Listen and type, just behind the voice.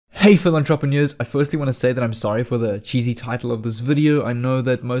Hey fellow entrepreneurs, I firstly want to say that I'm sorry for the cheesy title of this video. I know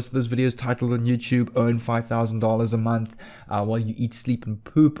that most of those videos titled on YouTube, earn $5,000 a month while you eat, sleep and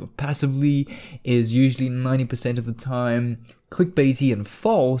poop passively, is usually 90% of the time clickbaity and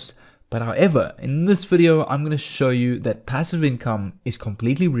false. But however, in this video, I'm going to show you that passive income is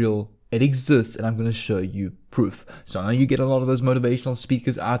completely real. It exists, and I'm going to show you proof. So I know you get a lot of those motivational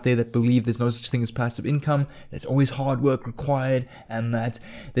speakers out there that believe there's no such thing as passive income, there's always hard work required, and that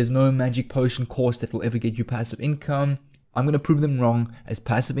there's no magic potion course that will ever get you passive income. I'm going to prove them wrong, as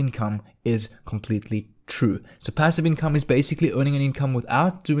passive income is completely true. So passive income is basically earning an income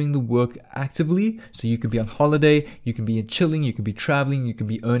without doing the work actively. So you can be on holiday, you can be chilling, you can be traveling, you can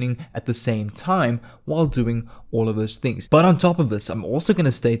be earning at the same time while doing all of those things. But on top of this, I'm also going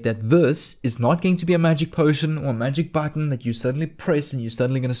to state that this is not going to be a magic potion or a magic button that you suddenly press and you're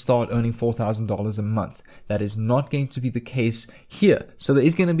suddenly going to start earning $4,000 a month. That is not going to be the case here. So there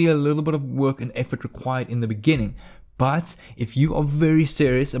is going to be a little bit of work and effort required in the beginning. But if you are very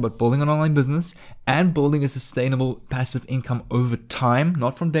serious about building an online business and building a sustainable passive income over time,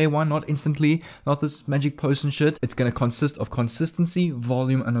 not from day one, not instantly, not this magic potion shit, it's going to consist of consistency,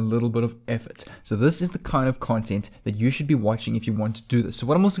 volume, and a little bit of effort. So this is the kind of content that you should be watching if you want to do this. So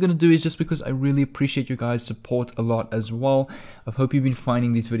what I'm also going to do is, just because I really appreciate you guys' support a lot as well, I hope you've been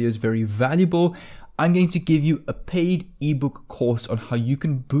finding these videos very valuable. I'm going to give you a paid ebook course on how you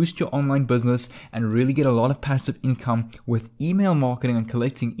can boost your online business and really get a lot of passive income with email marketing and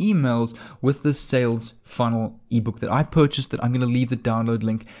collecting emails with the sales funnel ebook that I purchased, that I'm going to leave the download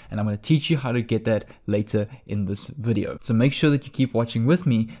link, and I'm going to teach you how to get that later in this video. So make sure that you keep watching with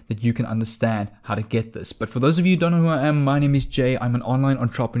me, that you can understand how to get this. But for those of you who don't know who I am, my name is Jay. I'm an online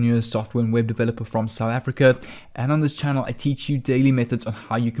entrepreneur, software and web developer from South Africa. And on this channel, I teach you daily methods on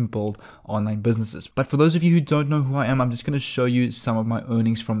how you can build online businesses. But for those of you who don't know who I am, I'm just going to show you some of my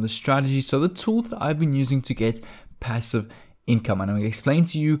earnings from the strategy. So the tool that I've been using to get passive income, and I'm going to explain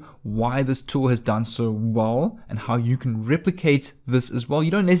to you why this tool has done so well and how you can replicate this as well.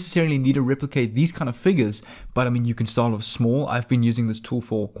 You don't necessarily need to replicate these kind of figures, but I mean, you can start off small. I've been using this tool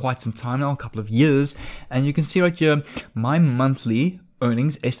for quite some time now, a couple of years, and you can see right here my monthly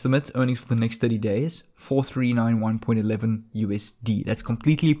earnings estimate, earnings for the next 30 days, 4391.11 USD. That's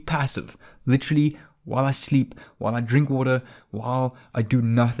completely passive, literally while I sleep, while I drink water, while I do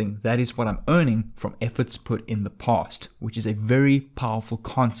nothing. That is what I'm earning from efforts put in the past, which is a very powerful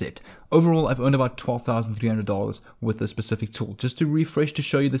concept. Overall, I've earned about $12,300 with this specific tool. Just to refresh, to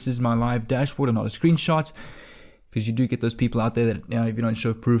show you, this is my live dashboard and not a screenshot, because you do get those people out there that, you know, if you don't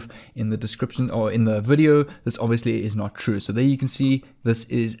show proof in the description or in the video, this obviously is not true. So there you can see this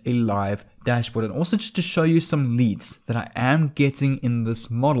is a live dashboard. And also just to show you some leads that I am getting in this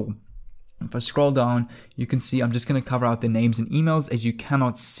model. If I scroll down, you can see I'm just going to cover out their names and emails, as you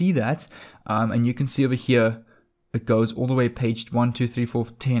cannot see that. And you can see over here, it goes all the way page 1, 2, 3, 4,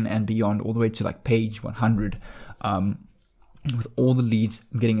 10 and beyond, all the way to like page 100. With all the leads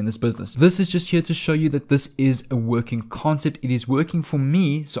I'm getting in this business. This is just here to show you that this is a working concept. It is working for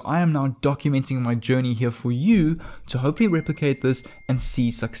me, so I am now documenting my journey here for you to hopefully replicate this and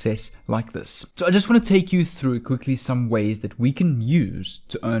see success like this. So I just want to take you through quickly some ways that we can use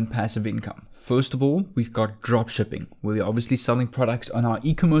to earn passive income. First of all, we've got drop shipping, where we're obviously selling products on our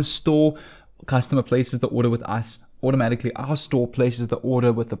e-commerce store. Customer places the order with us. Automatically our store places the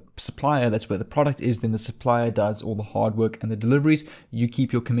order with the supplier. That's where the product is. Then the supplier does all the hard work and the deliveries. You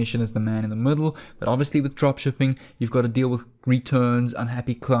keep your commission as the man in the middle. But obviously with drop shipping, you've got to deal with returns,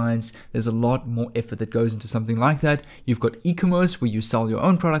 unhappy clients. There's a lot more effort that goes into something like that. You've got e-commerce, where you sell your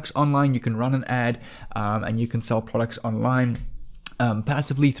own products online. You can run an ad and you can sell products online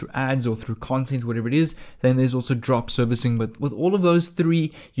passively through ads or through content, whatever it is. Then there's also drop servicing. But with all of those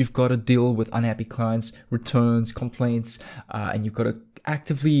three, you've got to deal with unhappy clients, returns, complaints, and you've got to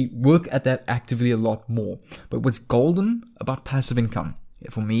actively work at that actively a lot more. But what's golden about passive income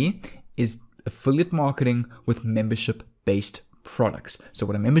for me is affiliate marketing with membership-based products. So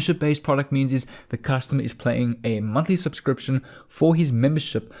what a membership-based product means is the customer is paying a monthly subscription for his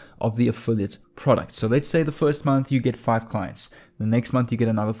membership of the affiliate product. So let's say the first month you get 5 clients. The next month you get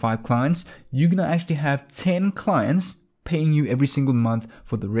another 5 clients. You're going to actually have 10 clients paying you every single month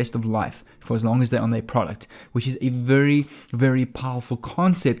for the rest of life, for as long as they're on their product, which is a very, very powerful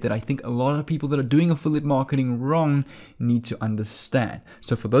concept that I think a lot of people that are doing affiliate marketing wrong need to understand.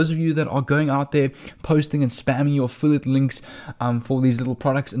 So for those of you that are going out there posting and spamming your affiliate links for these little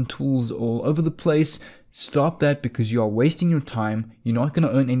products and tools all over the place, stop that, because you are wasting your time. You're not going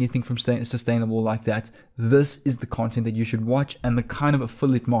to earn anything from staying sustainable like that. This is the content that you should watch and the kind of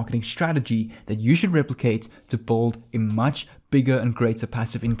affiliate marketing strategy that you should replicate to build a much bigger and greater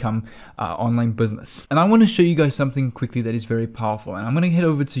passive income online business. And I want to show you guys something quickly that is very powerful. And I'm going to head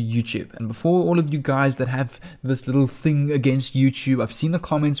over to YouTube. And before all of you guys that have this little thing against YouTube, I've seen the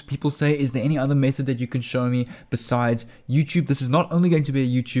comments, people say, is there any other method that you can show me besides YouTube? This is not only going to be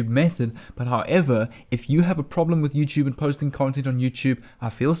a YouTube method, but however, if you have a problem with YouTube and posting content on YouTube, I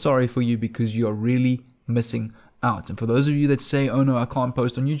feel sorry for you because you are really missing out. And for those of you that say, oh no, I can't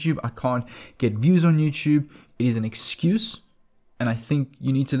post on YouTube, I can't get views on YouTube, it is an excuse. And I think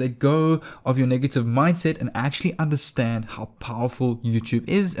you need to let go of your negative mindset and actually understand how powerful YouTube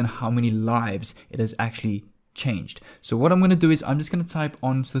is and how many lives it has actually changed. So what I'm going to do is I'm just going to type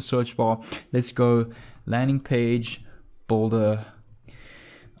onto the search bar, let's go landing page builder,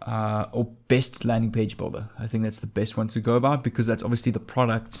 or best landing page builder. I think that's the best one to go about because that's obviously the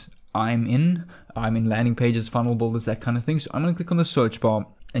product I'm in landing pages, funnel builders, that kind of thing. So I'm going to click on the search bar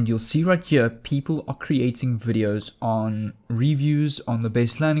and you'll see right here, people are creating videos on reviews on the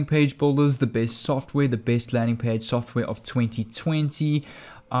best landing page builders, the best software, the best landing page software of 2020.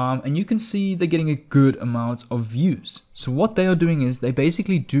 And you can see they're getting a good amount of views. So what they are doing is they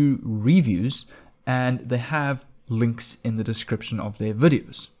basically do reviews and they have links in the description of their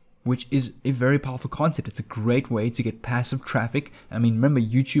videos, which is a very powerful concept. It's a great way to get passive traffic. I mean, remember,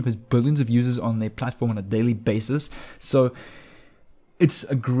 YouTube has billions of users on their platform on a daily basis. So it's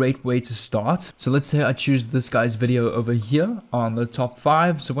a great way to start. So let's say I choose this guy's video over here on the top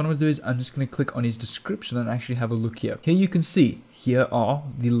 5. So what I'm going to do is I'm just going to click on his description and actually have a look here. Here you can see, here are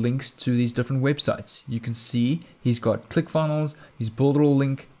the links to these different websites. You can see he's got ClickFunnels, his Builderall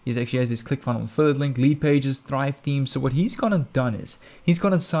link, he actually has his ClickFunnels affiliate link, lead pages, Thrive themes. So what he's gonna done is he's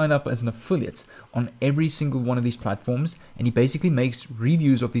gonna sign up as an affiliate on every single one of these platforms, and he basically makes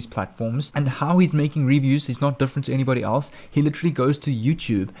reviews of these platforms. And how he's making reviews is not different to anybody else. He literally goes to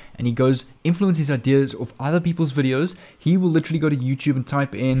YouTube and he goes influence his ideas of other people's videos. He will literally go to YouTube and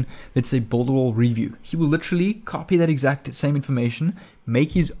type in, let's say, Builderall review. He will literally copy that exact same information,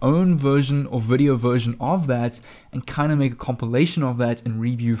 make his own version or video version of that, and kind of make a compilation of that and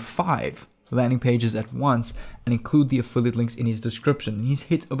review 5 landing pages at once and include the affiliate links in his description. And he's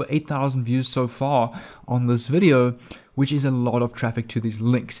hit over 8,000 views so far on this video, which is a lot of traffic to these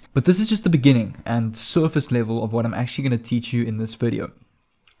links. But this is just the beginning and surface level of what I'm actually going to teach you in this video.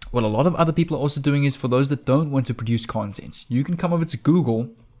 What a lot of other people are also doing is, for those that don't want to produce content, you can come over to Google,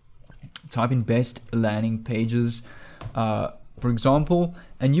 type in best landing pages, for example,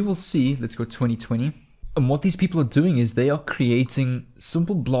 and you will see, let's go 2020. And what these people are doing is they are creating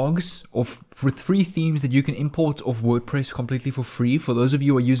simple blogs with free themes that you can import off WordPress completely for free. For those of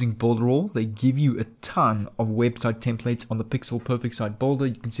you who are using Builderall, they give you a ton of website templates on the Pixel Perfect Site Builder.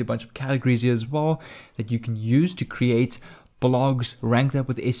 You can see a bunch of categories here as well that you can use to create blogs, rank that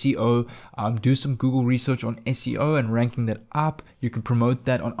with SEO, do some Google research on SEO and ranking that up. You can promote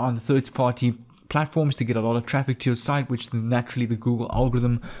that on third-party platforms to get a lot of traffic to your site, which naturally the Google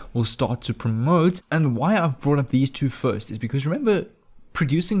algorithm will start to promote. And why I've brought up these two first is because, remember,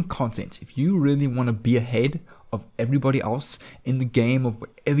 producing content, if you really want to be ahead of everybody else in the game of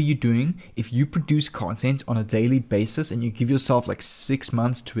whatever you're doing, if you produce content on a daily basis and you give yourself like 6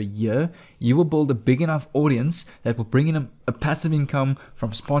 months to a year, you will build a big enough audience that will bring in a passive income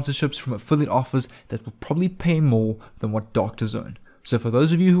from sponsorships, from affiliate offers that will probably pay more than what doctors earn. So for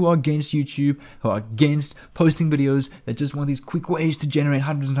those of you who are against YouTube, who are against posting videos, that just want these quick ways to generate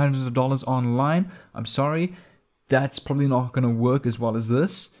hundreds and hundreds of dollars online, I'm sorry, that's probably not going to work as well as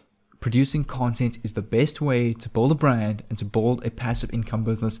this. Producing content is the best way to build a brand and to build a passive income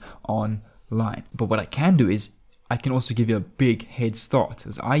business online. But what I can do is I can also give you a big head start,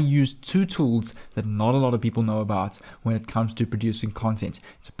 as I use 2 tools that not a lot of people know about when it comes to producing content.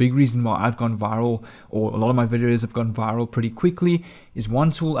 It's a big reason why I've gone viral, or a lot of my videos have gone viral pretty quickly. Is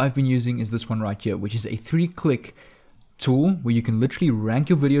one tool I've been using is this one right here, which is a 3-click tool where you can literally rank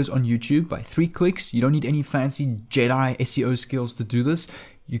your videos on YouTube by 3 clicks. You don't need any fancy Jedi SEO skills to do this.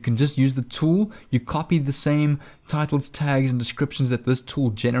 You can just use the tool, you copy the same titles, tags, and descriptions that this tool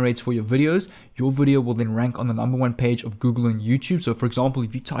generates for your videos. Your video will then rank on the #1 page of Google and YouTube. So for example,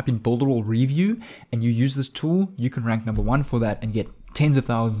 if you type in Builderall review and you use this tool, you can rank #1 for that and get tens of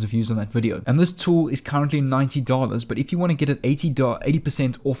thousands of views on that video. And this tool is currently $90, but if you want to get it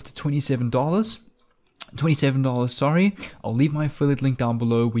 80% off to $27, $27, sorry. I'll leave my affiliate link down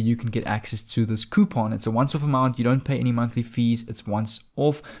below where you can get access to this coupon. It's a once-off amount. You don't pay any monthly fees. It's once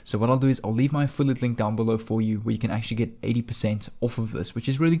off. So what I'll do is I'll leave my affiliate link down below for you where you can actually get 80% off of this, which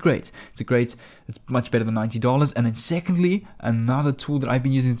is really great. It's much better than $90. And then secondly, another tool that I've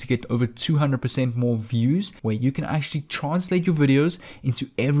been using to get over 200% more views, where you can actually translate your videos into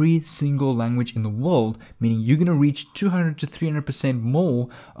every single language in the world, meaning you're going to reach 200 to 300% more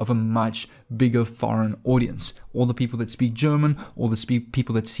of a much bigger foreign audience. All the people that speak German, all the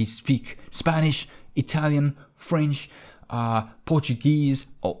people that speak Spanish, Italian, French, Portuguese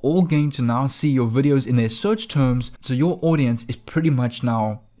are all going to now see your videos in their search terms. So your audience is pretty much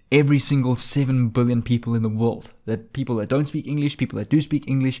now every single 7 billion people in the world. That people that don't speak English, people that do speak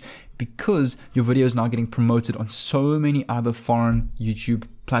English, because your video is now getting promoted on so many other foreign YouTube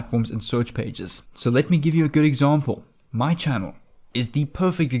platforms and search pages. So let me give you a good example. My channel is the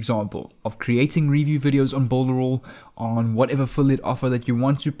perfect example of creating review videos on Boulderall, on whatever affiliate offer that you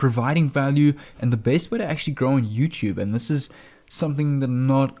want to, providing value, and the best way to actually grow on YouTube. And this is something that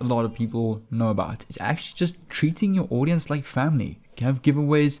not a lot of people know about. It's actually just treating your audience like family. You have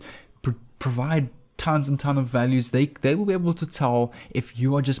giveaways, provide tons and tons of values. They will be able to tell if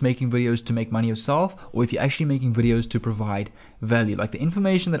you are just making videos to make money yourself, or if you're actually making videos to provide value. Like the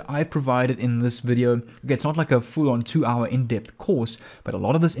information that I've provided in this video, okay, it's not like a full-on 2-hour in-depth course, but a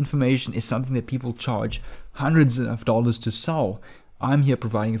lot of this information is something that people charge hundreds of dollars to sell. I'm here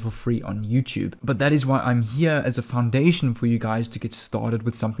providing it for free on YouTube. But that is why I'm here as a foundation for you guys to get started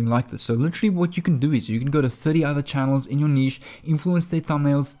with something like this. So literally what you can do is you can go to 30 other channels in your niche, influence their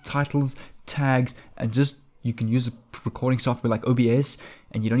thumbnails, titles, tags, and just you can use a recording software like OBS,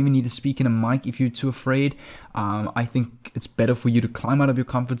 and you don't even need to speak in a mic if you're too afraid. I think it's better for you to climb out of your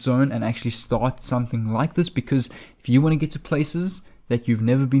comfort zone and actually start something like this, because if you want to get to places that you've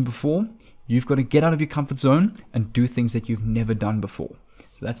never been before, you've got to get out of your comfort zone and do things that you've never done before.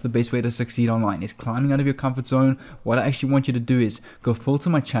 So that's the best way to succeed online, is climbing out of your comfort zone. What I actually want you to do is go filter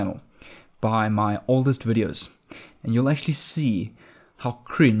my channel by my oldest videos, and you'll actually see how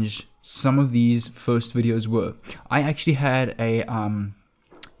cringe some of these first videos were. I actually had a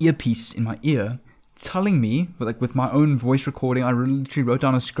earpiece in my ear telling me, with my own voice recording. I literally wrote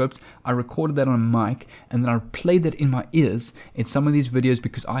down a script, I recorded that on a mic, and then I played that in my ears in some of these videos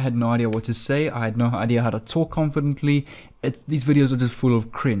because I had no idea what to say. I had no idea how to talk confidently. These videos are just full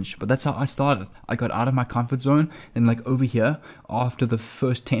of cringe, but that's how I started. I got out of my comfort zone, and like over here, after the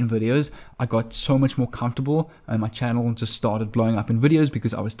first 10 videos, I got so much more comfortable, and my channel just started blowing up in videos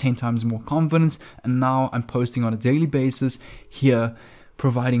because I was 10 times more confident, and now I'm posting on a daily basis here,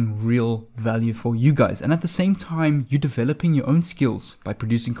 providing real value for you guys. And at the same time, you're developing your own skills by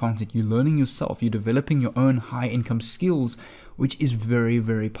producing content. You're learning yourself. You're developing your own high income skills, which is very,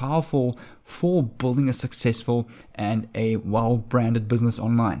 very powerful for building a successful and a well-branded business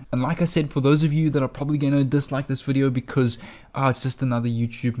online. And like I said, for those of you that are probably going to dislike this video because it's just another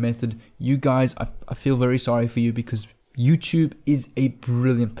YouTube method, you guys, I feel very sorry for you, because YouTube is a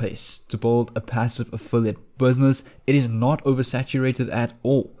brilliant place to build a passive affiliate business. It is not oversaturated at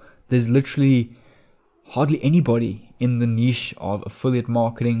all. There's literally hardly anybody in the niche of affiliate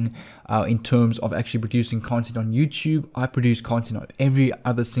marketing in terms of actually producing content on YouTube. I produce content on every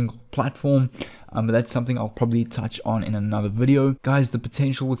other single platform, but that's something I'll probably touch on in another video. Guys, the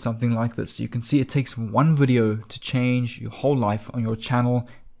potential with something like this, you can see it takes one video to change your whole life on your channel,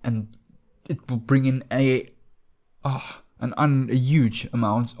 and it will bring in a huge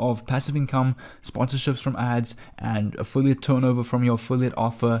amount of passive income, sponsorships from ads, and affiliate turnover from your affiliate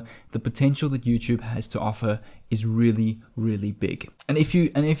offer. The potential that YouTube has to offer is really, really big. And if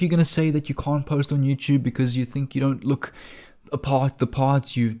you're gonna say that you can't post on YouTube because you think you don't look the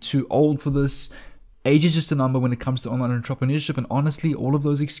parts, you're too old for this, age is just a number when it comes to online entrepreneurship. And honestly, all of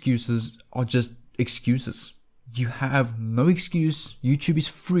those excuses are just excuses. You have no excuse. YouTube is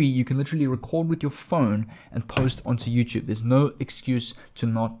free. You can literally record with your phone and post onto YouTube. There's no excuse to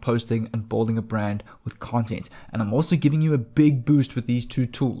not posting and building a brand with content. And I'm also giving you a big boost with these two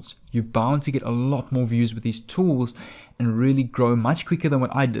tools. You're bound to get a lot more views with these tools and really grow much quicker than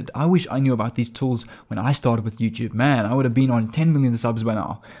what I did. I wish I knew about these tools when I started with YouTube. Man, I would have been on 10 million subs by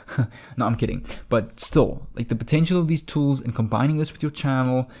now. No, I'm kidding. But still, like, the potential of these tools and combining this with your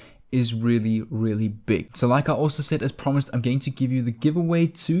channel is really, really big. So like I also said, as promised, I'm going to give you the giveaway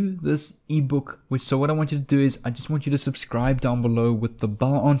to this ebook. So what I want you to do is I just want you to subscribe down below with the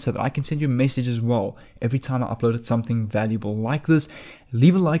bell on so that I can send you a message as well every time I uploaded something valuable like this.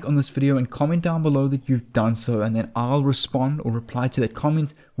 Leave a like on this video and comment down below that you've done so, and then I'll respond or reply to that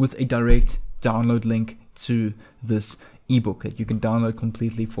comment with a direct download link to this ebook that you can download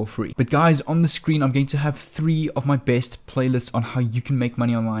completely for free. But guys, on the screen I'm going to have 3 of my best playlists on how you can make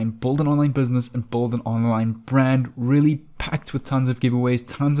money online, build an online business, and build an online brand, really packed with tons of giveaways,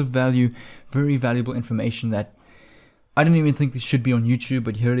 tons of value, very valuable information that I don't even think this should be on YouTube,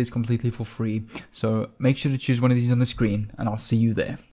 but here it is completely for free. So make sure to choose one of these on the screen, and I'll see you there.